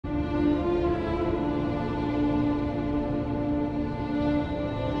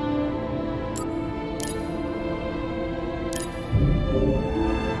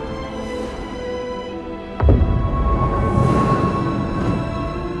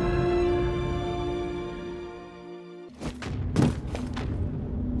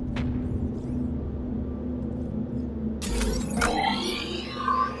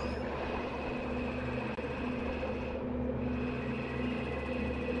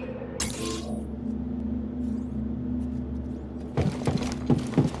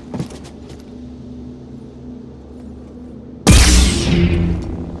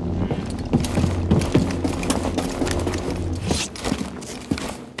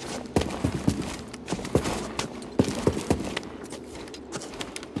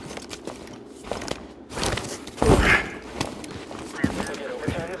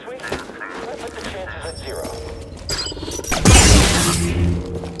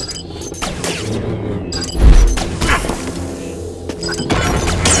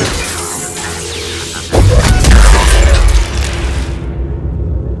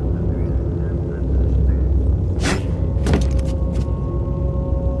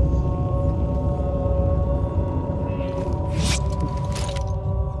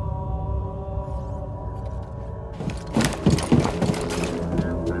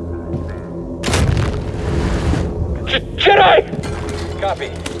Copy.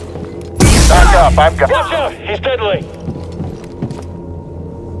 Back up, I've got... Watch out! He's deadly!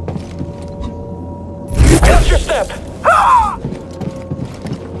 Watch your step!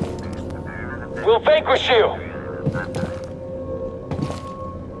 We'll vanquish you!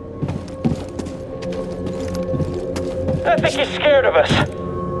 I think he's scared of us.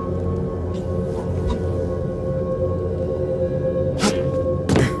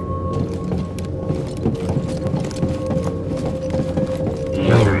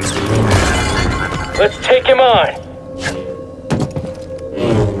 Let's take him on!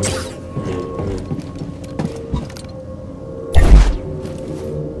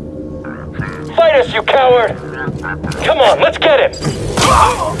 Fight us, you coward! Come on, let's get him!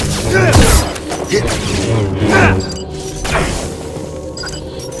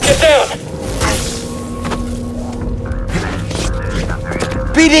 Get down!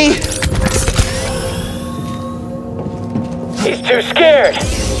 BD! He's too scared!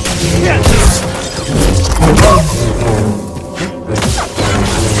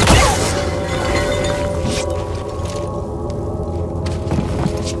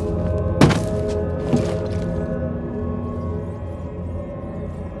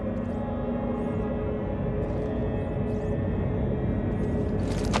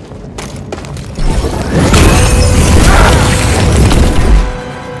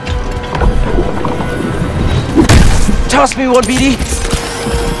 Toss me one, BD!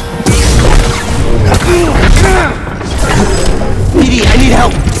 BD, I need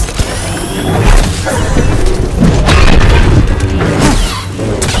help!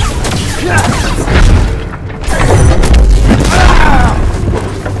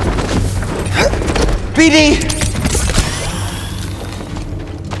 BD!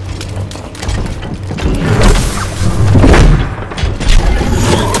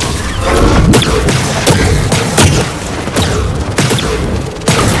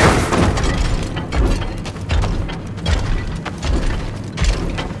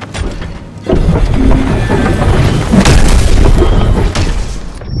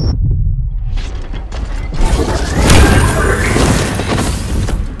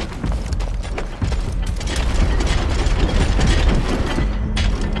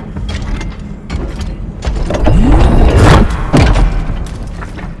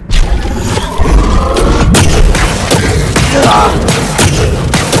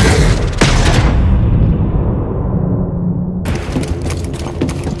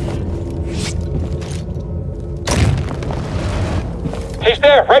 He's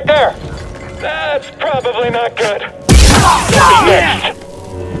there, right there! That's probably not good. Next.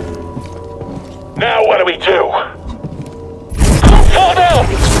 Now what do we do? Fall down!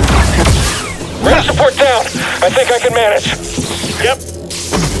 Bring support down. I think I can manage. Yep.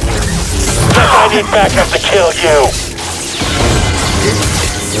 I need backup to kill you.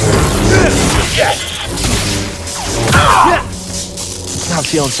 Yes! Not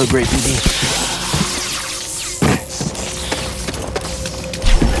feeling so great, BD.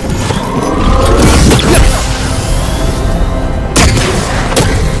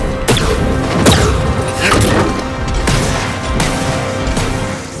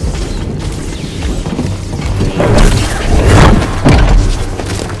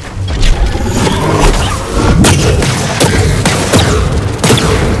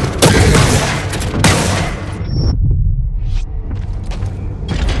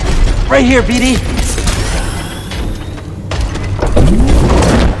 Right here, BD!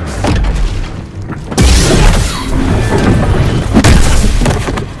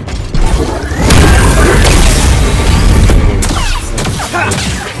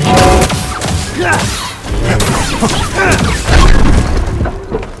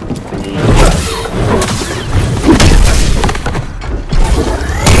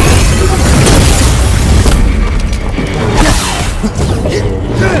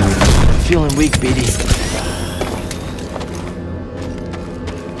 Feeling weak, BD.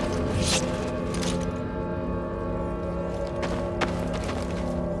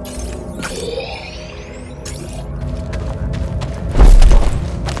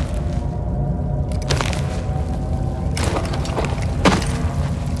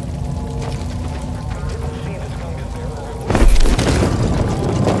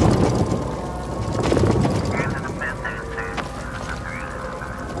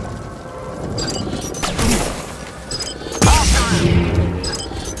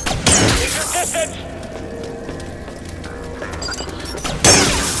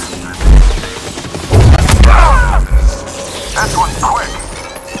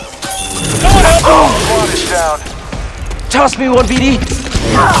 Toss me one, BD!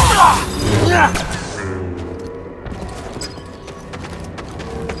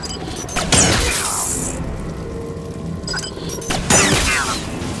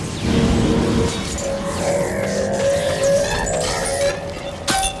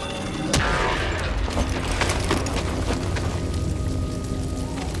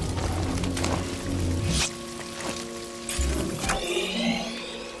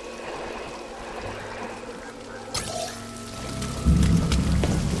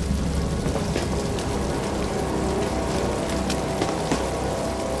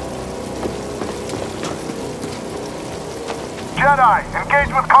 Jedi,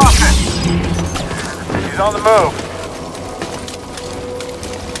 engage with caution. He's on the move.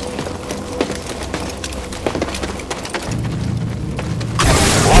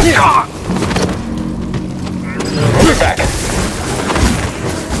 Move back.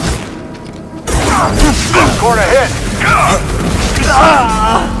 Corner hit.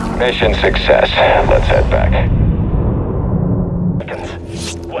 Mission success. Let's head back.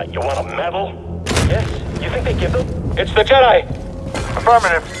 What, you want a medal? Yes? You think they give them? It's the Jedi!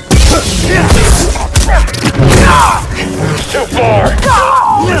 Affirmative. Too far!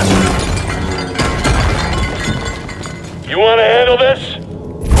 You want to handle this?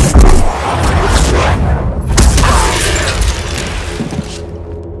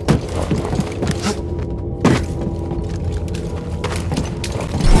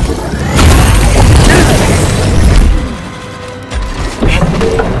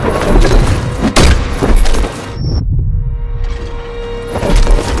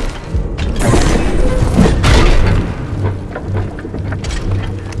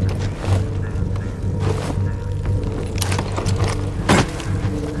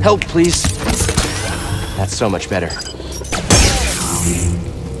 Help, please. That's so much better.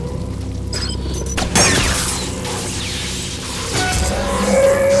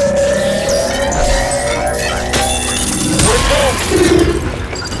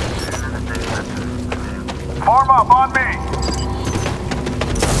 Form up on me.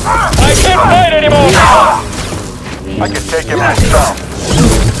 I can't fight anymore! I can take it myself.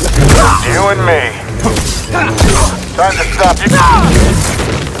 You and me. Time to stop you.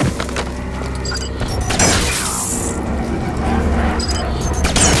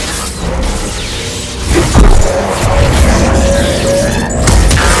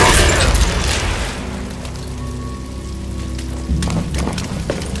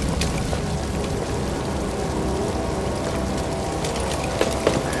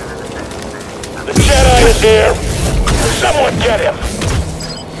 The Jedi is here! Someone get him!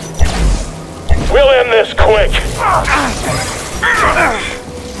 We'll end this quick!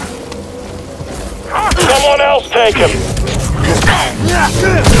 Someone else take him!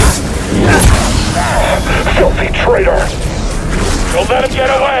 Filthy traitor! Don't let him get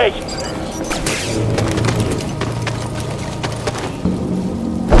away!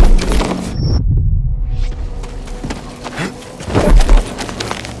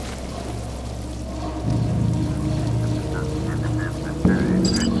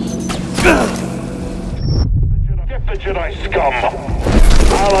 Get the Jedi scum!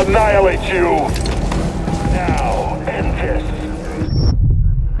 I'll annihilate you! Now, end this!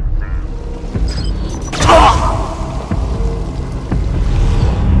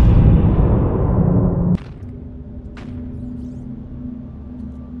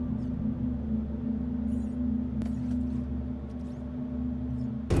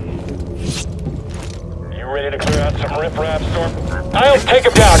 You ready to clear out some riffraff, Storm? I'll take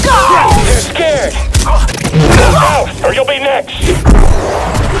him down! They're scared! Look out, or you'll be next!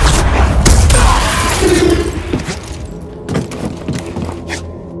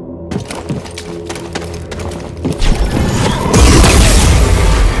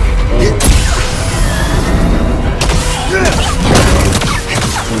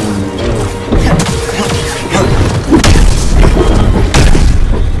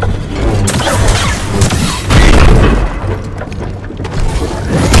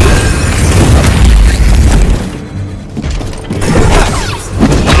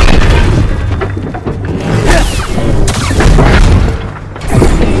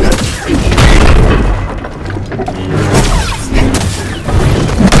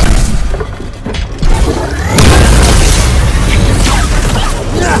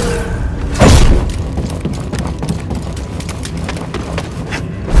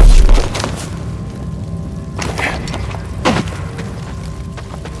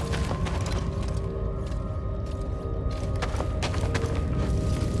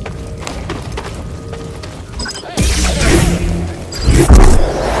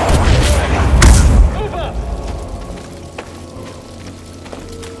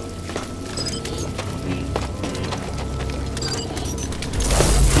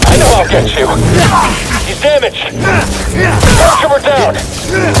 I'll get you. He's damaged. Sarcophagus down.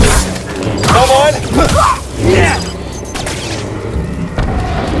 Come on.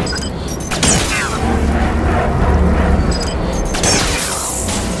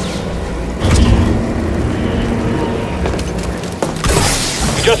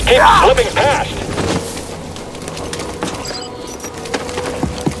 He just keeps slipping past.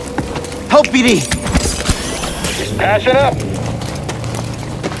 Help, BD! He's passing up.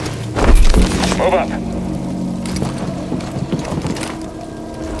 Move up.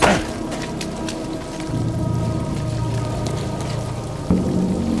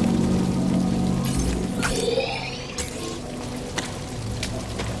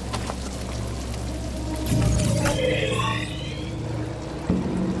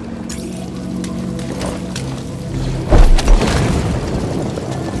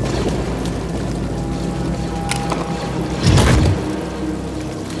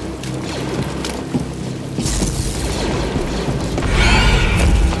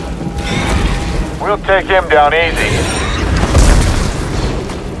 We'll take him down easy.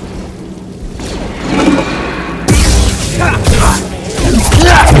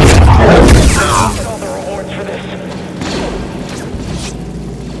 All the rewards for this.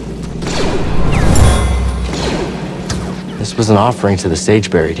 This was an offering to the sage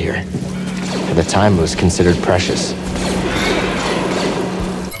buried here. At the time, it was considered precious.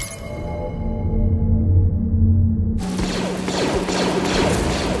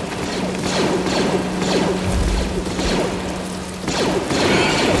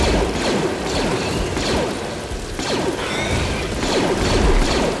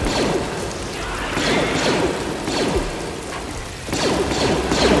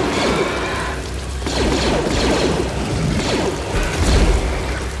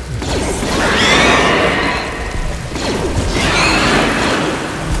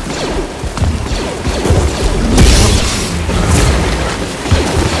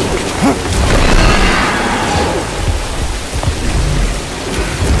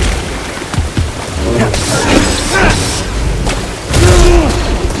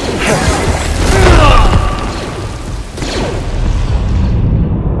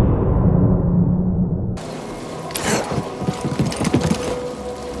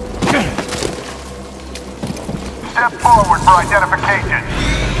 Step forward for identification.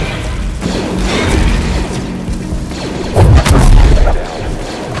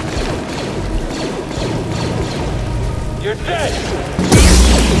 You're dead!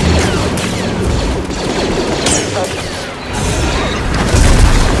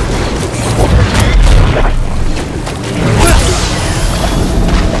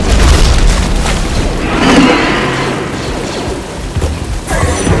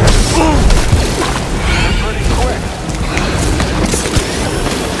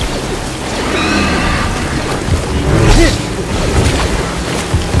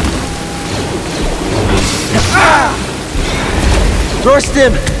 Thrust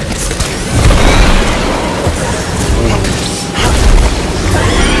him!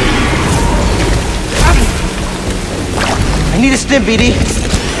 I need a stim, BD.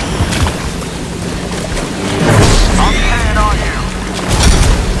 I'm staying on you.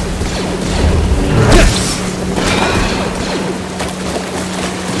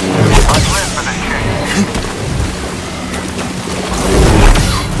 I'm lit for this shit.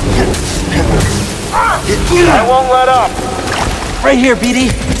 I won't let up. Right here,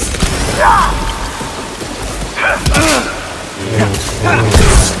 BD.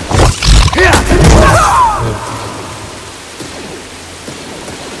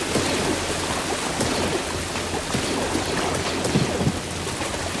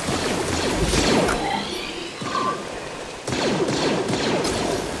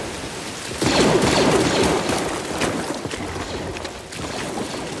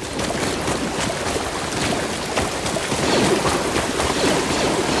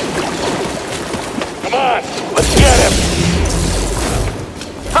 Come on, let's get him!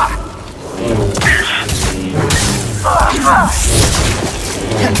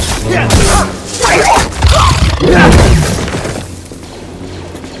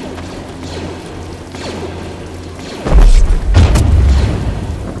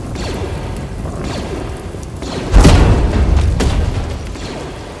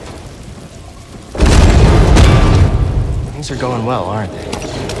 Things are going well, aren't they?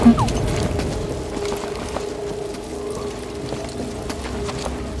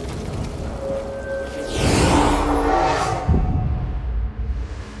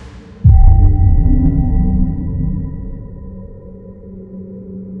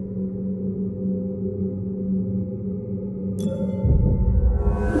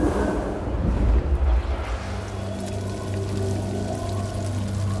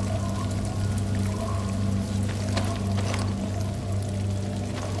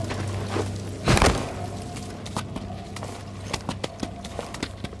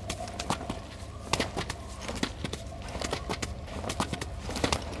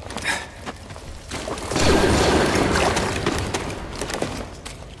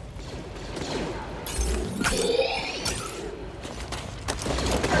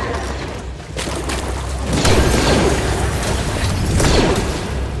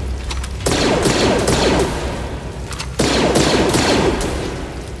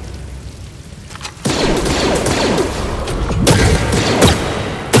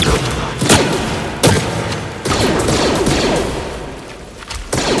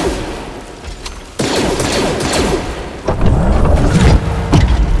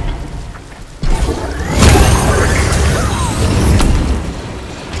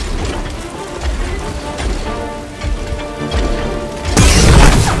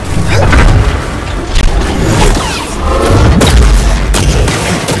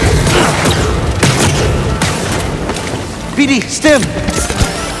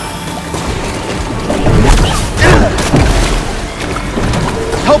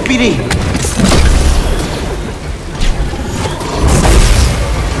 BD!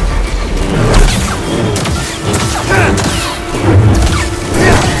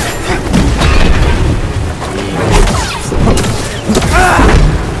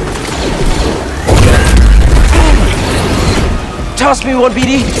 Toss me one,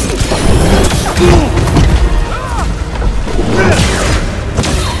 BD!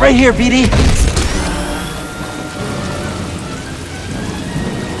 Right here, BD!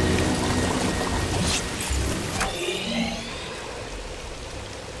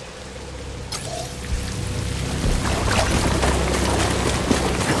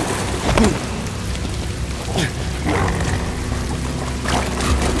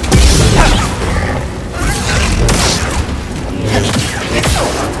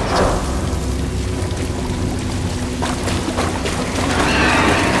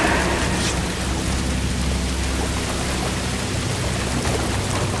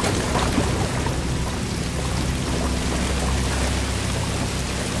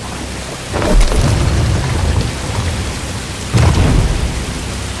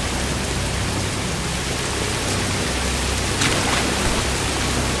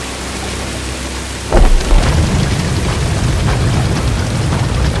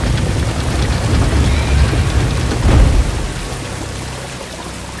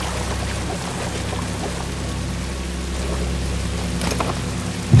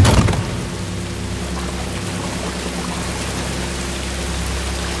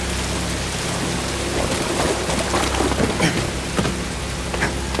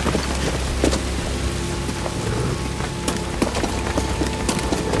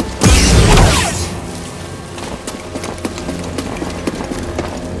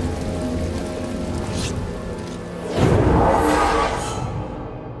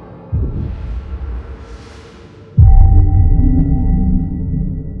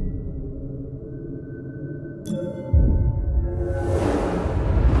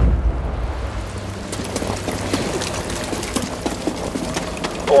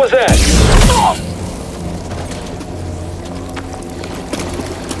 What was that?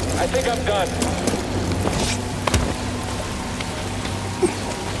 I think I'm done.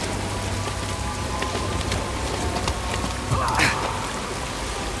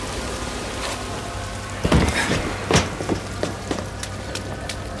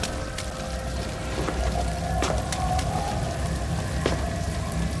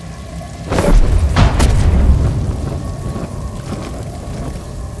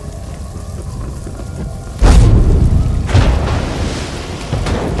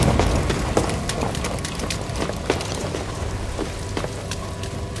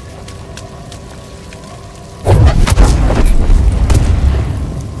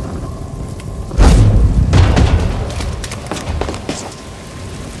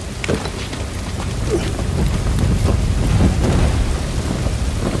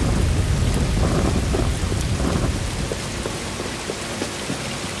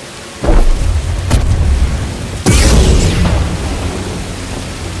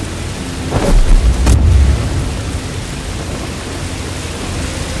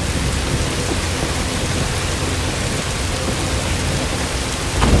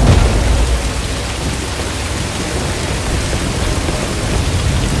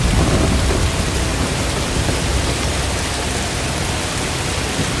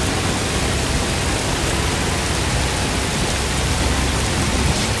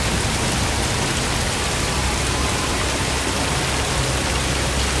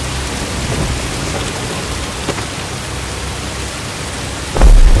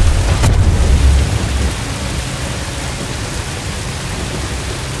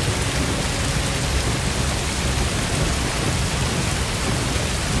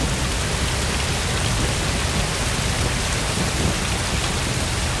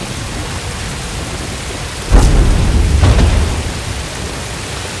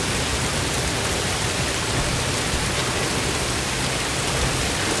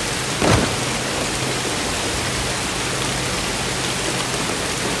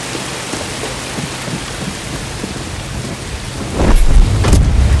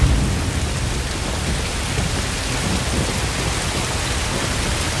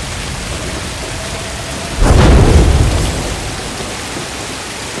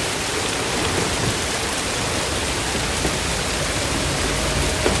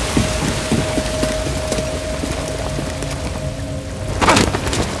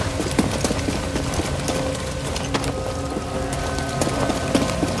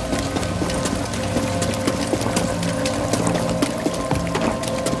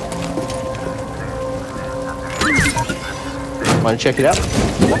 Want to check it out?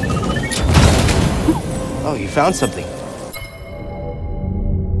 Oh, you found something.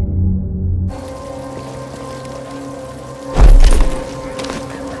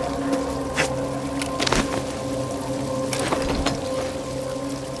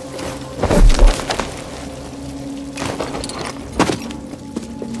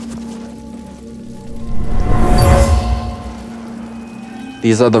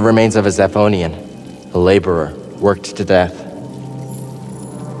 These are the remains of a Zephonian, a laborer, worked to death.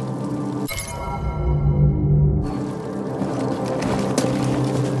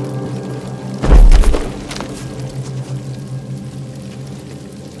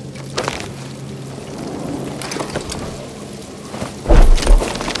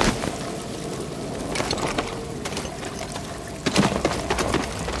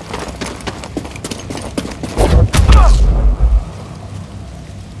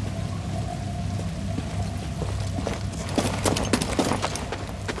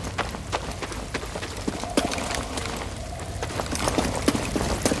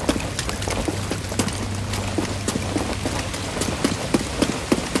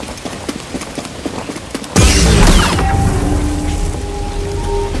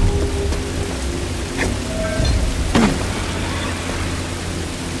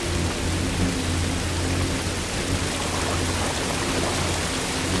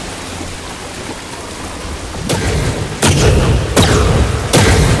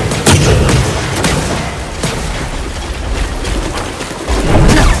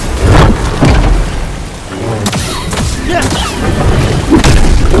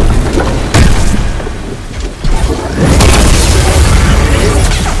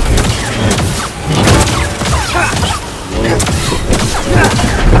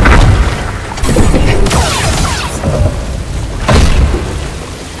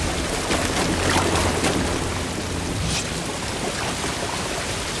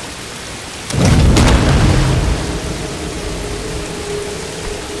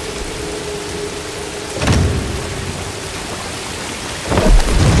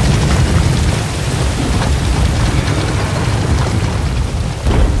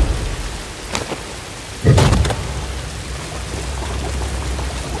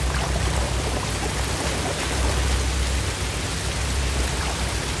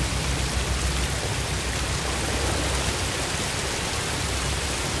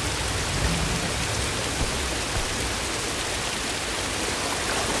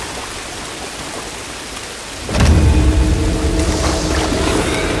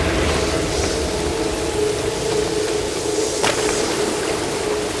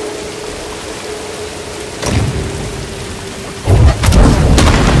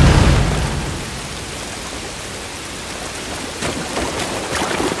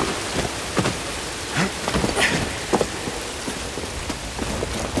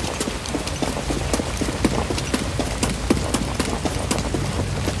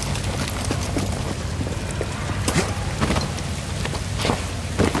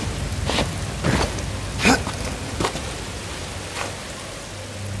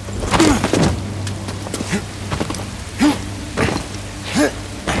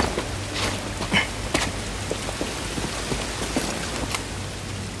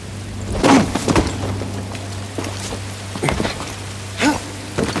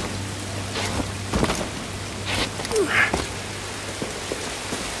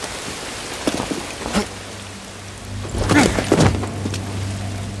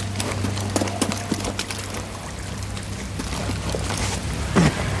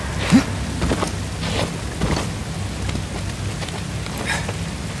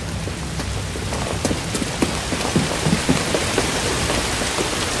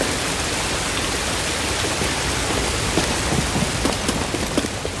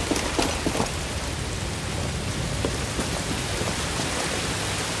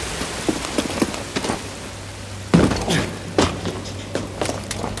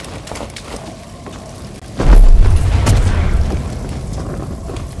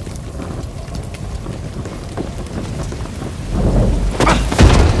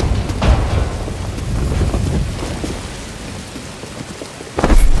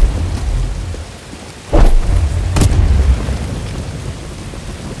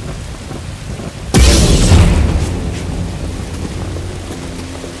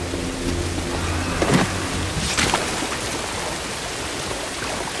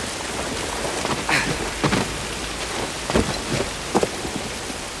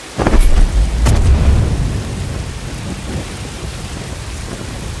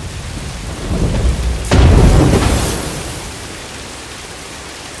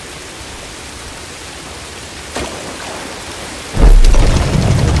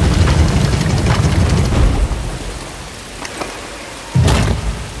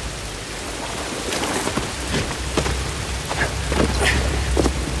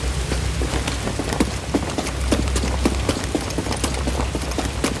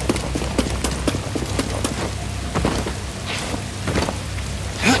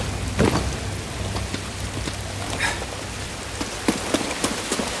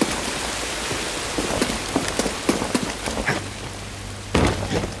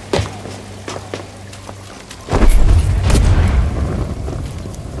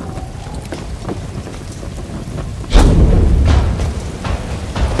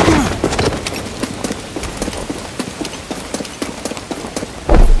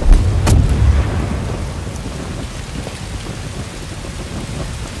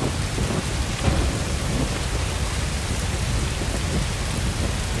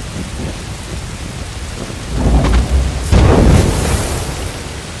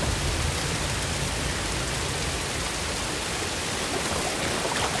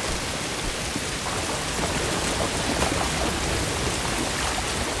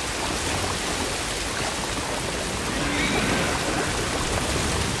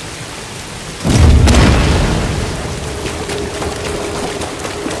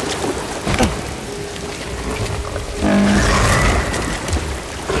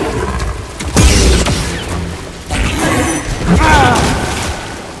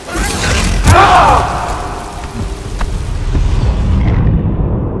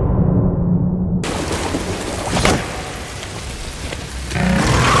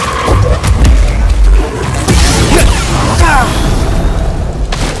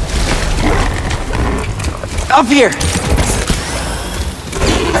 Up here!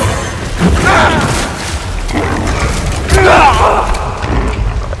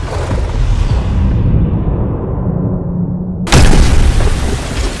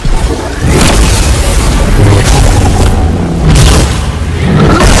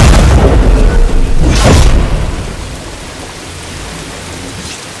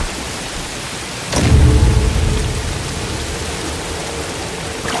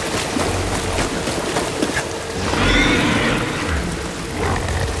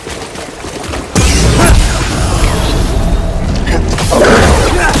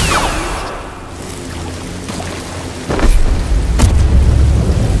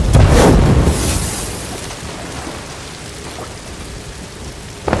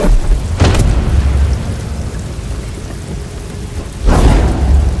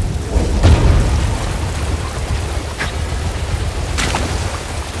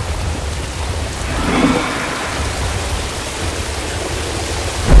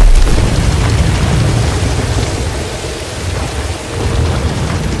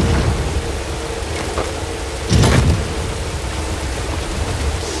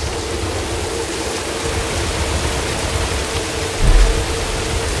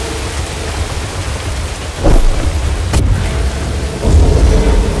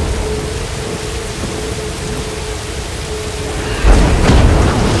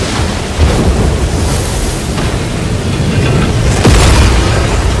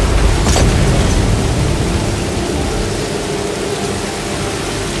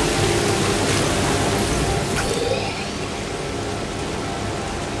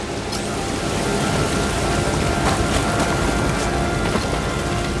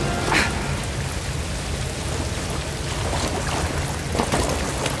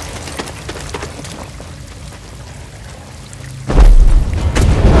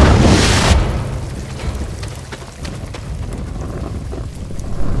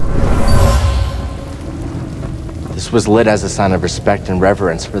 This was lit as a sign of respect and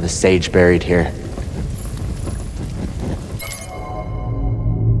reverence for the sage buried here.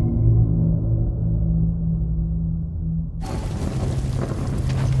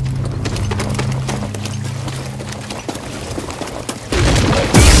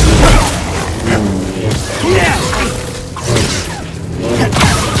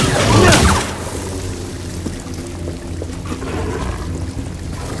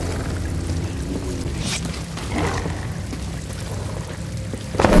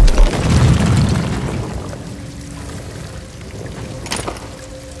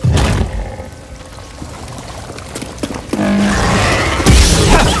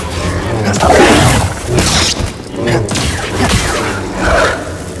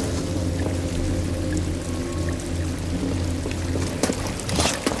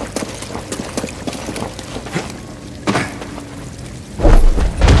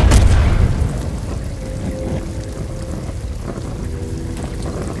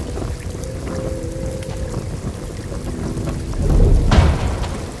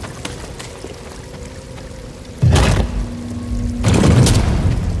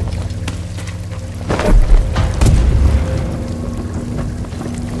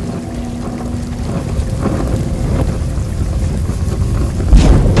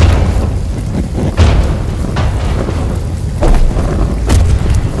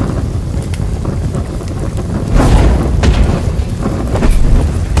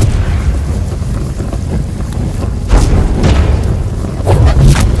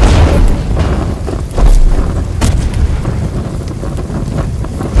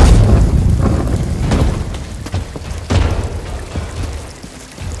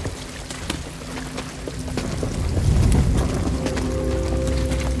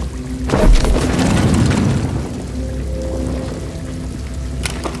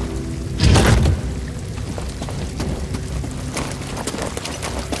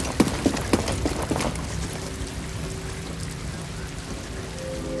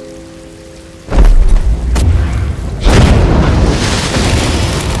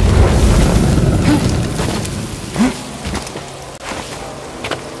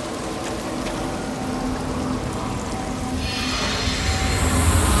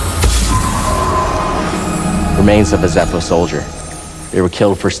 Remains of a Zeffo soldier. They were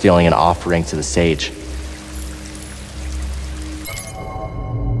killed for stealing an offering to the sage.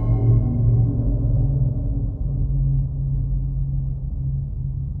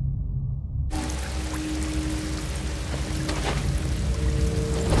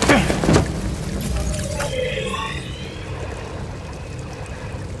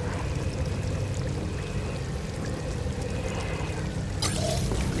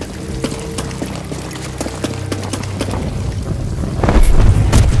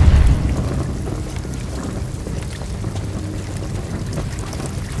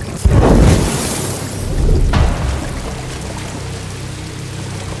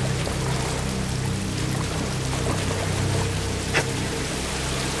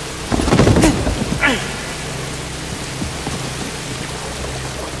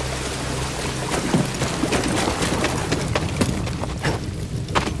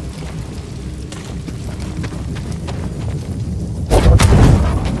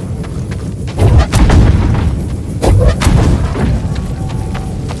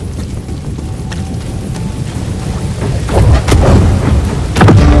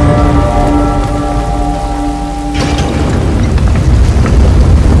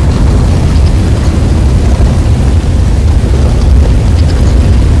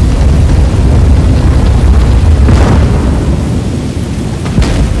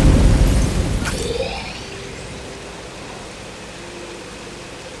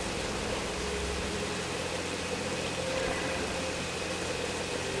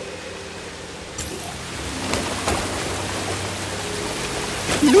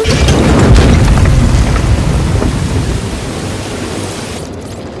 Here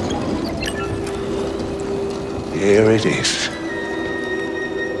it is.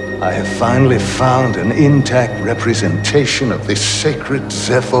 I have finally found an intact representation of this sacred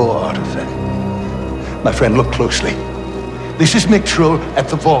Zeffo artifact. My friend, look closely. This is Miktrull at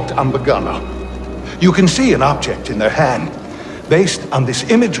the vault Ambagano. You can see an object in their hand. Based on this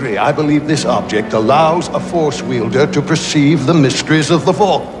imagery, I believe this object allows a force wielder to perceive the mysteries of the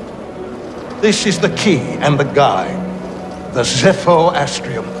vault. This is the key and the guide, the Zeffo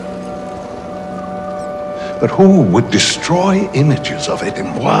Astrium. But who would destroy images of it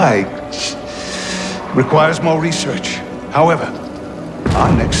and why? Requires more research. However,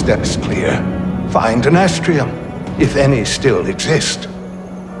 our next step is clear. Find an Astrium, if any still exist.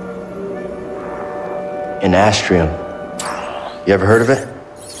 An Astrium. You ever heard of it?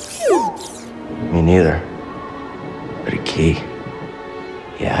 Me neither. But a key.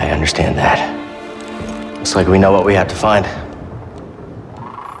 Yeah, I understand that. Looks like we know what we have to find.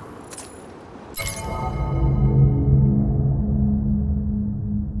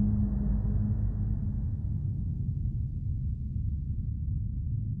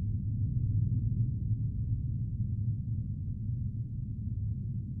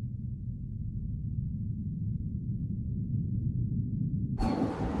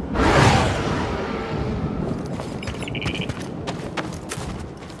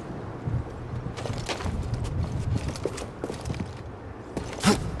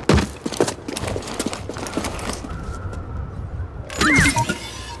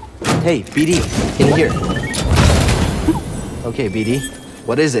 Hey, BD, in here. Okay, BD,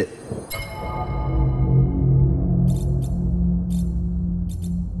 what is it?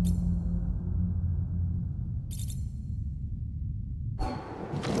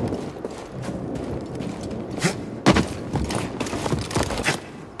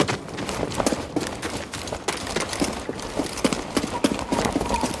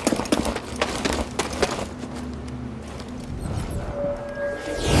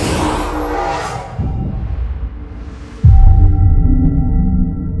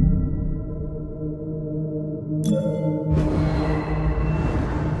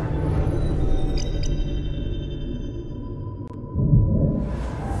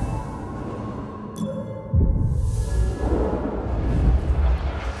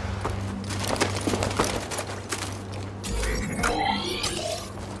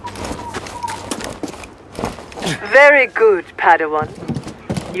 Very good, Padawan.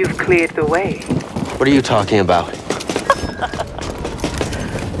 You've cleared the way. What are you talking about?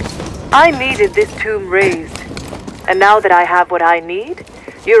 I needed this tomb raised. And now that I have what I need,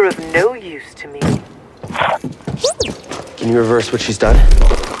 you're of no use to me. Can you reverse what she's done?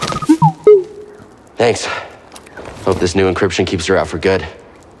 Thanks. Hope this new encryption keeps her out for good.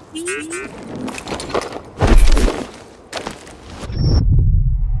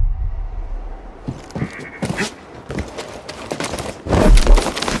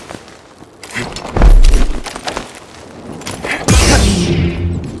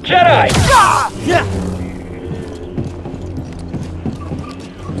 Jedi!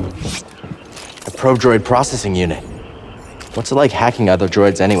 A probe droid processing unit. What's it like hacking other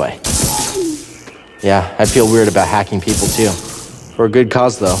droids anyway? Yeah, I feel weird about hacking people too. For a good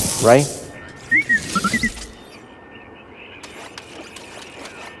cause though, right?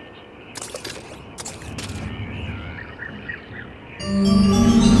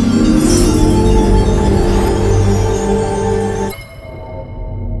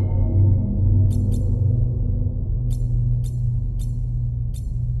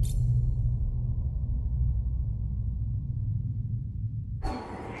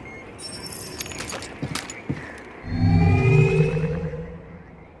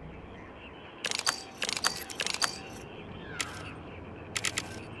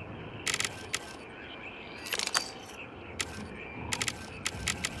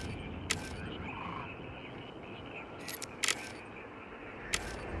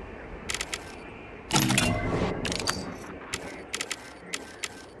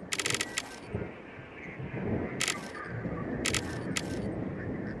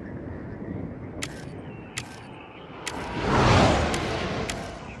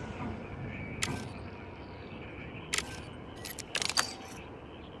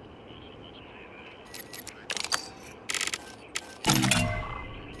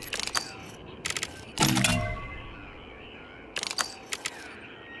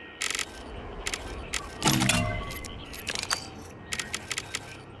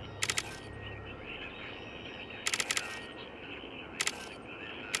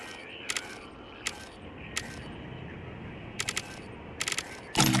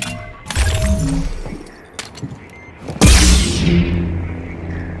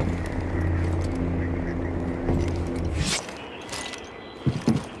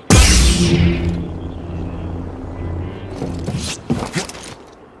 We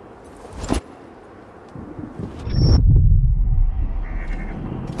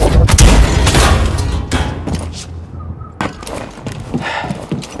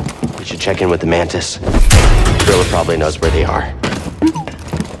should check in with the Mantis. Driller probably knows where they are.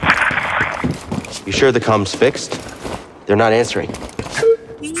 You sure the comm's fixed? They're not answering.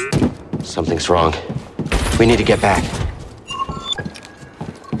 Something's wrong. We need to get back.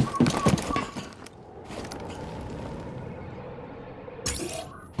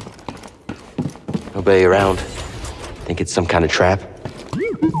 Nobody around. Think it's some kind of trap?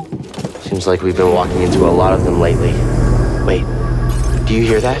 Seems like we've been walking into a lot of them lately. Wait, do you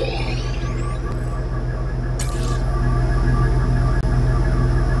hear that?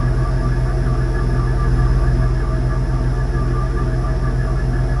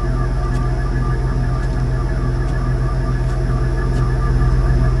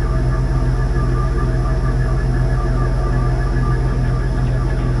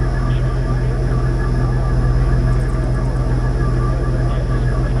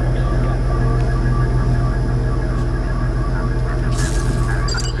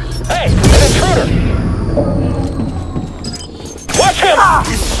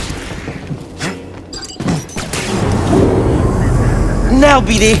 Now,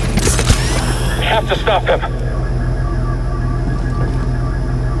 BD! We have to stop him.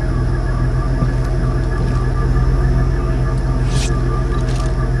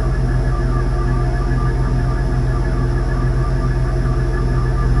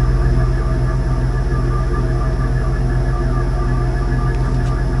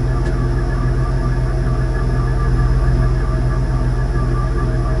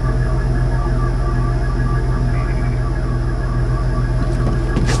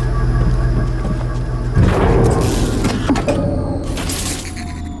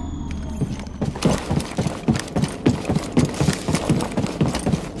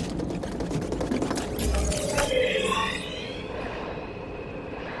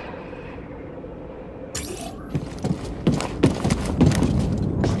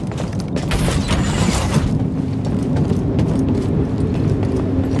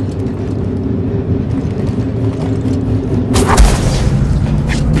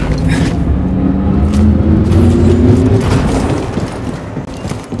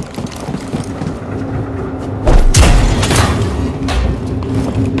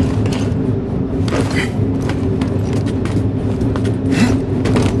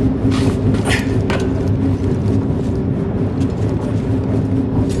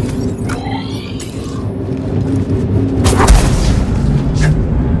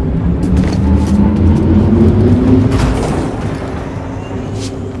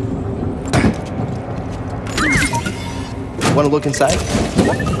 Want to look inside?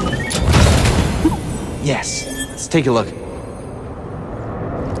 Yes. Let's take a look. You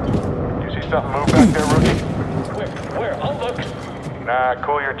see something move back there, rookie? Where? I'll look. Nah,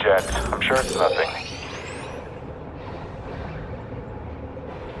 cool your jets. I'm sure it's nothing.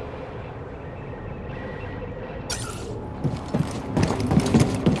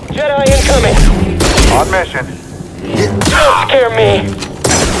 Jedi incoming! On mission. Don't scare me!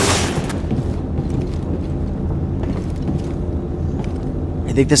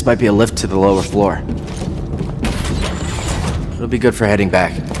 I think this might be a lift to the lower floor. It'll be good for heading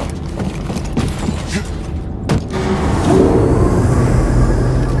back.